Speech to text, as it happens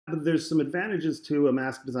But there's some advantages to a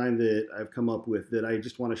mask design that I've come up with that I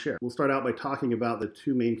just want to share. We'll start out by talking about the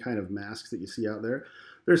two main kind of masks that you see out there.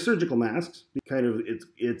 There's surgical masks.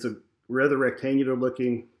 It's a rather rectangular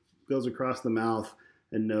looking, goes across the mouth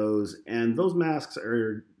and nose, and those masks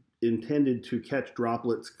are intended to catch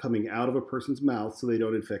droplets coming out of a person's mouth so they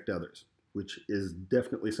don't infect others, which is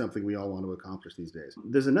definitely something we all want to accomplish these days.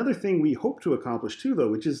 There's another thing we hope to accomplish too,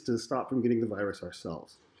 though, which is to stop from getting the virus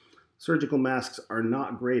ourselves. Surgical masks are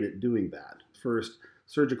not great at doing that. First,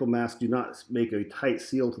 surgical masks do not make a tight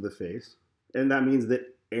seal to the face, and that means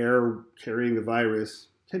that air carrying the virus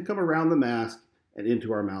can come around the mask and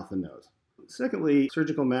into our mouth and nose. Secondly,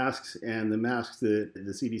 surgical masks and the masks that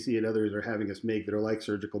the CDC and others are having us make that are like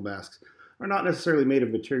surgical masks are not necessarily made of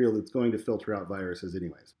material that's going to filter out viruses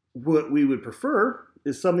anyways. What we would prefer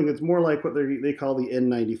is something that's more like what they call the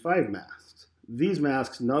N95 masks. These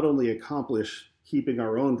masks not only accomplish keeping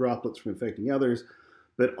our own droplets from infecting others,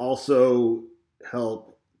 but also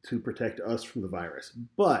help to protect us from the virus.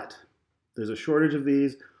 But there's a shortage of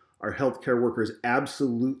these. Our healthcare workers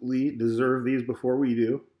absolutely deserve these before we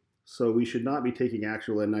do. So we should not be taking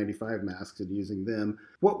actual N95 masks and using them.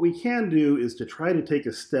 What we can do is to try to take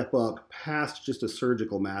a step up past just a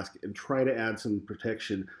surgical mask and try to add some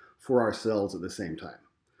protection for ourselves at the same time.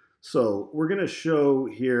 So we're going to show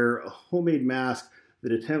here a homemade mask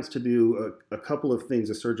that attempts to do a couple of things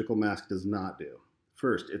a surgical mask does not do.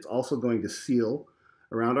 First, it's also going to seal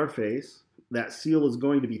around our face. That seal is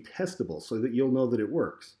going to be testable so that you'll know that it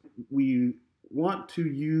works. We want to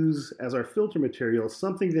use as our filter material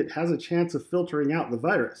something that has a chance of filtering out the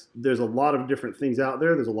virus. There's a lot of different things out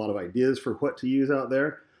there. There's a lot of ideas for what to use out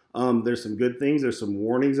there. There's some good things. There's some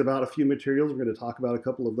warnings about a few materials. We're going to talk about a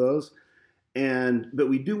couple of those. But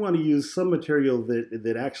we do want to use some material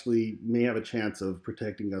that actually may have a chance of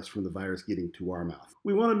protecting us from the virus getting to our mouth.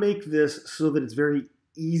 We want to make this so that it's very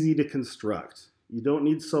easy to construct. You don't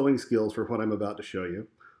need sewing skills for what I'm about to show you.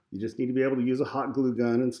 You just need to be able to use a hot glue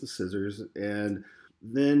gun and some scissors. And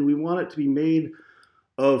then we want it to be made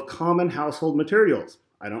of common household materials.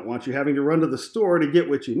 I don't want you having to run to the store to get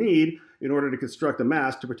what you need in order to construct a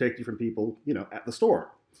mask to protect you from people, at the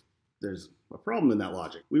store. There's a problem in that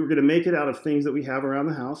logic. We were going to make it out of things that we have around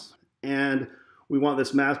the house. And we want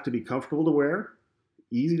this mask to be comfortable to wear,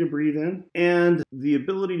 easy to breathe in, and the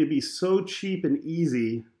ability to be so cheap and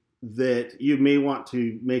easy that you may want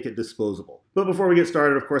to make it disposable. But before we get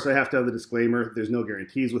started, of course, I have to have the disclaimer. There's no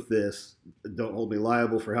guarantees with this. Don't hold me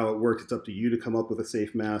liable for how it works. It's up to you to come up with a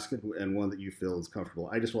safe mask and one that you feel is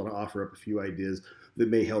comfortable. I just want to offer up a few ideas that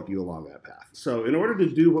may help you along that path. So in order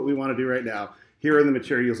to do what we want to do right now, here are the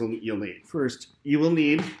materials you'll need. First, you will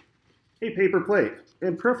need a paper plate,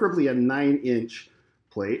 and preferably a 9-inch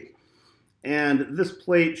plate. And this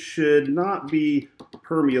plate should not be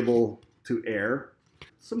permeable to air.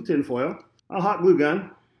 Some tin foil, a hot glue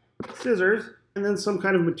gun, scissors, and then some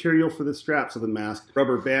kind of material for the straps of the mask.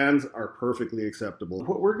 Rubber bands are perfectly acceptable.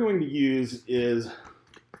 What we're going to use is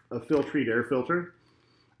a Filtrete air filter.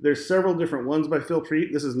 There's several different ones by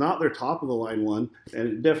Filtrete. This is not their top of the line one, and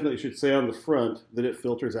it definitely should say on the front that it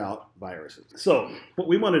filters out viruses. So what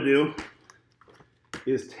we want to do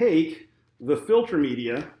is take the filter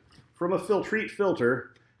media from a Filtrete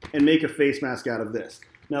filter and make a face mask out of this.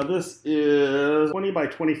 Now this is 20 by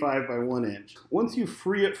 25 by 1 inch. Once you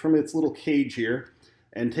free it from its little cage here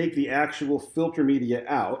and take the actual filter media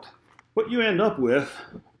out, what you end up with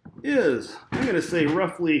is, I'm going to say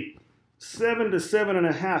roughly 7 to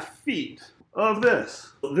 7.5 feet of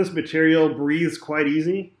this. This material breathes quite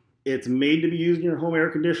easy. It's made to be used in your home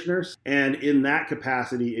air conditioners, and in that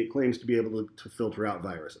capacity, it claims to be able to filter out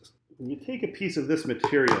viruses. When you take a piece of this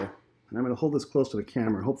material, and I'm going to hold this close to the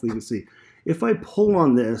camera, hopefully you can see. If I pull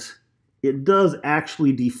on this, it does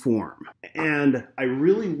actually deform. And I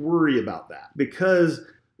really worry about that because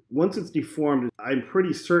once it's deformed, I'm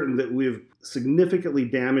pretty certain that we've significantly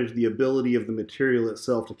damaged the ability of the material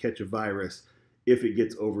itself to catch a virus if it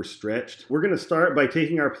gets overstretched. We're going to start by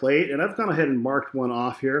taking our plate, and I've gone ahead and marked one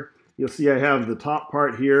off here. You'll see I have the top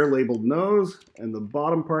part here labeled nose and the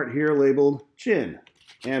bottom part here labeled chin.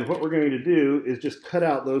 And what we're going to do is just cut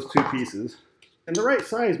out those two pieces. And the right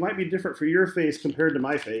size might be different for your face compared to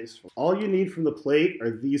my face. All you need from the plate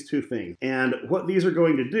are these two things. And what these are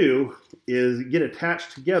going to do is get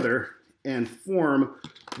attached together and form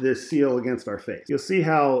this seal against our face. You'll see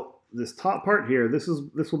how this top part here, this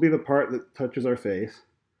will be the part that touches our face.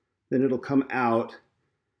 Then it'll come out,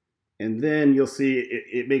 and then you'll see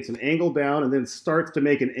it makes an angle down and then starts to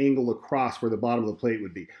make an angle across where the bottom of the plate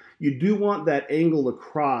would be. You do want that angle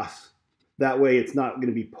across. That way it's not going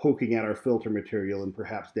to be poking at our filter material and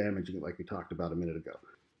perhaps damaging it like we talked about a minute ago.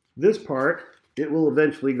 This part it will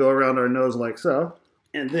eventually go around our nose like so.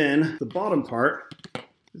 And then the bottom part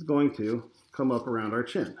is going to come up around our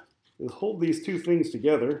chin. We'll hold these two things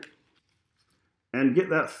together and get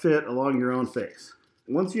that fit along your own face.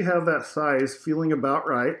 Once you have that size feeling about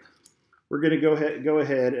right, we're going to go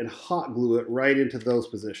ahead and hot glue it right into those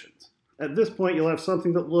positions. At this point, you'll have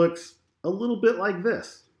something that looks a little bit like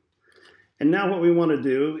this. And now what we want to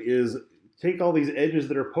do is take all these edges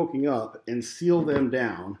that are poking up and seal them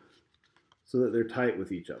down so that they're tight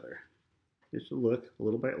with each other. It should look a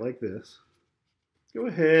little bit like this. Go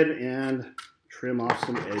ahead and trim off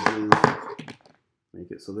some edges.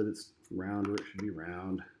 Make it so that it's round where it should be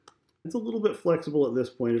round. It's a little bit flexible at this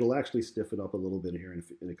point. It'll actually stiffen up a little bit here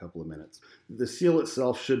in a couple of minutes. The seal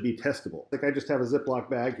itself should be testable. Like I just have a Ziploc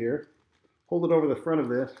bag here. Hold it over the front of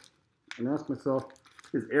this and ask myself,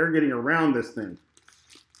 is air getting around this thing?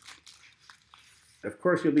 Of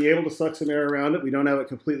course, you'll be able to suck some air around it. We don't have it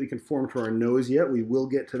completely conformed to our nose yet. We will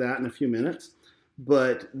get to that in a few minutes.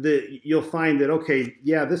 But you'll find that, okay,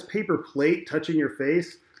 yeah, this paper plate touching your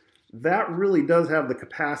face, that really does have the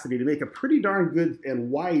capacity to make a pretty darn good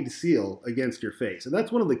and wide seal against your face. And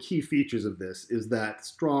that's one of the key features of this, is that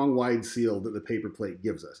strong, wide seal that the paper plate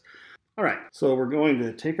gives us. All right, so we're going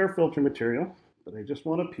to take our filter material, but I just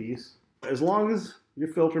want a piece. As long as your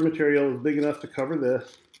filter material is big enough to cover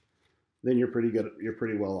this, then you're pretty good, you're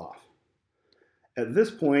pretty well off. At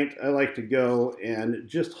this point, I like to go and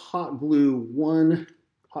just hot glue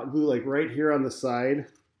like right here on the side,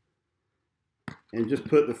 and just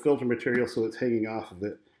put the filter material so it's hanging off of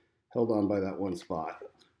it, held on by that one spot.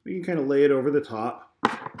 We can kind of lay it over the top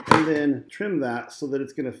and then trim that so that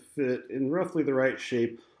it's going to fit in roughly the right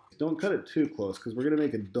shape. Don't cut it too close because we're going to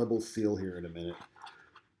make a double seal here in a minute.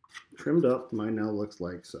 Trimmed up, mine now looks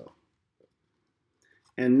like so.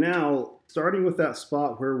 And now, starting with that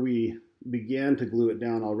spot where we began to glue it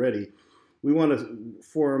down already, we want to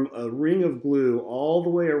form a ring of glue all the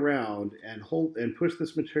way around and push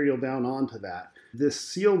this material down onto that. This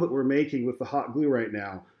seal that we're making with the hot glue right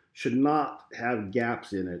now should not have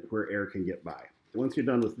gaps in it where air can get by. Once you're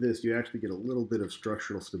done with this, you actually get a little bit of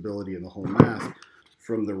structural stability in the whole mask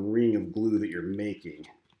from the ring of glue that you're making.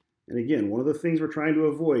 And again, one of the things we're trying to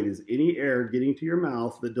avoid is any air getting to your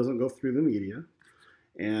mouth that doesn't go through the media.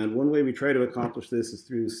 And one way we try to accomplish this is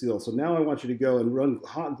through the seal. So now I want you to go and run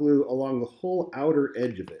hot glue along the whole outer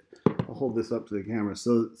edge of it. I'll hold this up to the camera.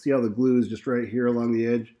 So see how the glue is just right here along the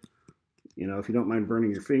edge? You know, if you don't mind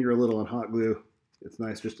burning your finger a little on hot glue, it's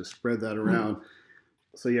nice just to spread that around.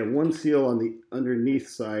 So you have one seal on the underneath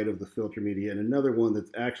side of the filter media and another one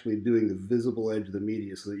that's actually doing the visible edge of the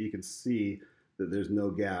media so that you can see that there's no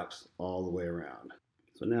gaps all the way around.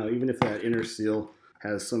 So now even if that inner seal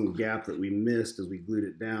has some gap that we missed as we glued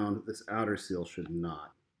it down, this outer seal should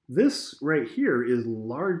not. This right here is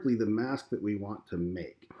largely the mask that we want to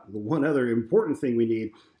make. The one other important thing we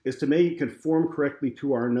need is to make it conform correctly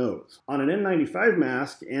to our nose. On an N95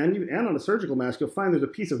 mask and on a surgical mask, you'll find there's a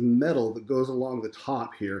piece of metal that goes along the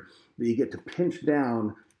top here that you get to pinch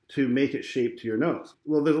down to make it shape to your nose.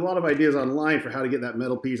 Well, there's a lot of ideas online for how to get that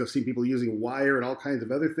metal piece. I've seen people using wire and all kinds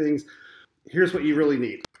of other things. Here's what you really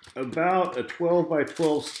need. About a 12 by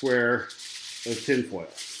 12 square of tinfoil.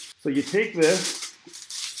 So you take this,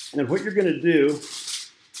 and what you're going to do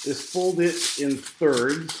is fold it in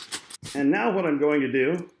thirds. And now what I'm going to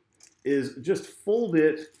do is just fold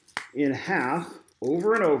it in half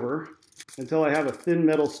over and over until I have a thin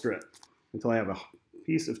metal strip. Until I have a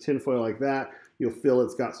piece of tinfoil like that, you'll feel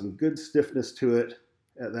it's got some good stiffness to it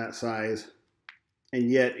at that size. And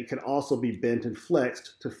yet it can also be bent and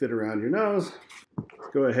flexed to fit around your nose.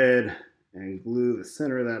 Go ahead and glue the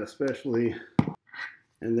center of that especially,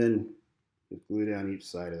 and then glue down each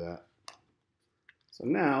side of that. So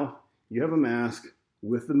now you have a mask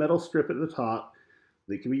with the metal strip at the top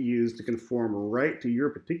that can be used to conform right to your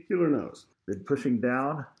particular nose. Then pushing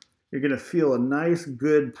down, you're going to feel a nice,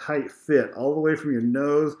 good, tight fit all the way from your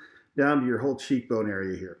nose down to your whole cheekbone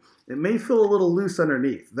area here. It may feel a little loose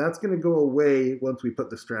underneath. That's going to go away once we put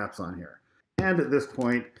the straps on here. And at this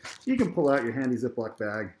point, you can pull out your handy Ziploc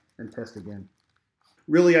bag and test again.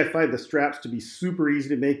 Really, I find the straps to be super easy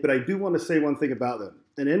to make, but I do want to say one thing about them.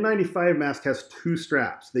 An N95 mask has two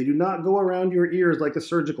straps. They do not go around your ears like a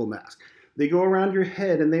surgical mask. They go around your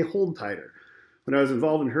head and they hold tighter. When I was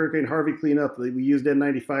involved in Hurricane Harvey cleanup, we used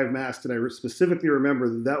N95 masks, and I specifically remember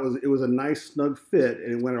that it was a nice snug fit,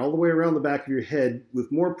 and it went all the way around the back of your head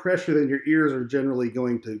with more pressure than your ears are generally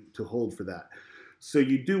going to hold for that. So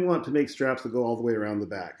you do want to make straps that go all the way around the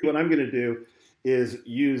back. What I'm going to do is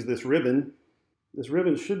use this ribbon. This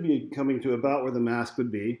ribbon should be coming to about where the mask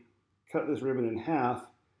would be. Cut this ribbon in half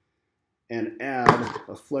and add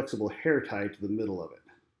a flexible hair tie to the middle of it.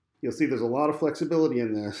 You'll see there's a lot of flexibility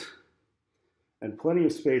in this and plenty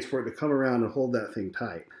of space for it to come around and hold that thing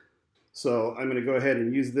tight. So I'm going to go ahead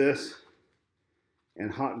and use this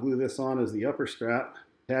and hot glue this on as the upper strap,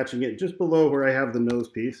 attaching it just below where I have the nose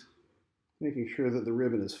piece, making sure that the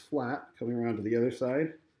ribbon is flat, coming around to the other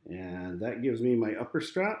side. And that gives me my upper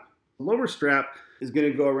strap. The lower strap is going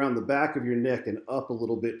to go around the back of your neck and up a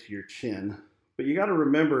little bit to your chin. But you got to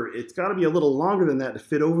remember, it's got to be a little longer than that to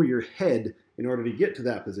fit over your head in order to get to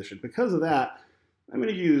that position. Because of that, I'm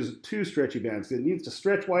going to use 2 stretchy bands. It needs to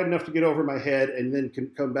stretch wide enough to get over my head and then can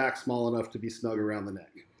come back small enough to be snug around the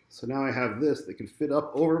neck. So now I have this that can fit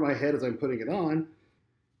up over my head as I'm putting it on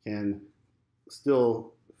and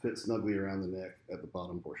still fit snugly around the neck at the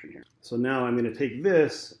bottom portion here. So now I'm going to take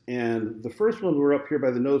this, and the first ones were up here by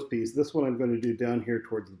the nose piece. This one I'm going to do down here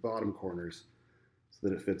towards the bottom corners so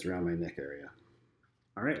that it fits around my neck area.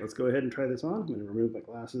 All right, let's go ahead and try this on. I'm going to remove my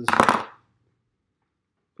glasses,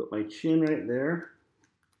 put my chin right there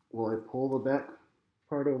while I pull the back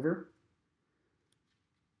part over,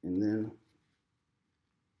 and then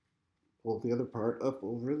pull the other part up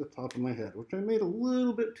over the top of my head, which I made a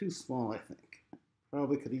little bit too small, I think.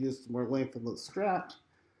 Probably could have used some more length in the strap,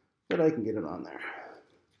 but I can get it on there.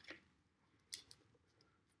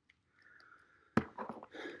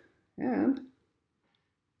 And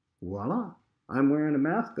voila, I'm wearing a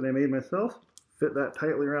mask that I made myself, fit that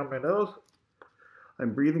tightly around my nose.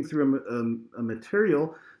 I'm breathing through a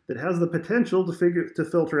material that has the potential to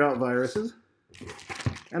filter out viruses.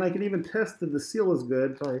 And I can even test that the seal is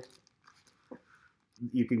good. Sorry.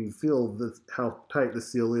 You can feel how tight the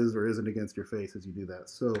seal is or isn't against your face as you do that.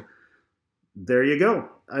 So there you go.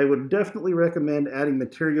 I would definitely recommend adding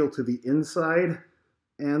material to the inside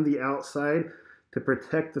and the outside to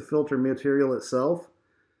protect the filter material itself.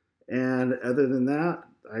 And other than that,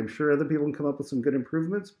 I'm sure other people can come up with some good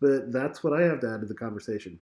improvements, but that's what I have to add to the conversation.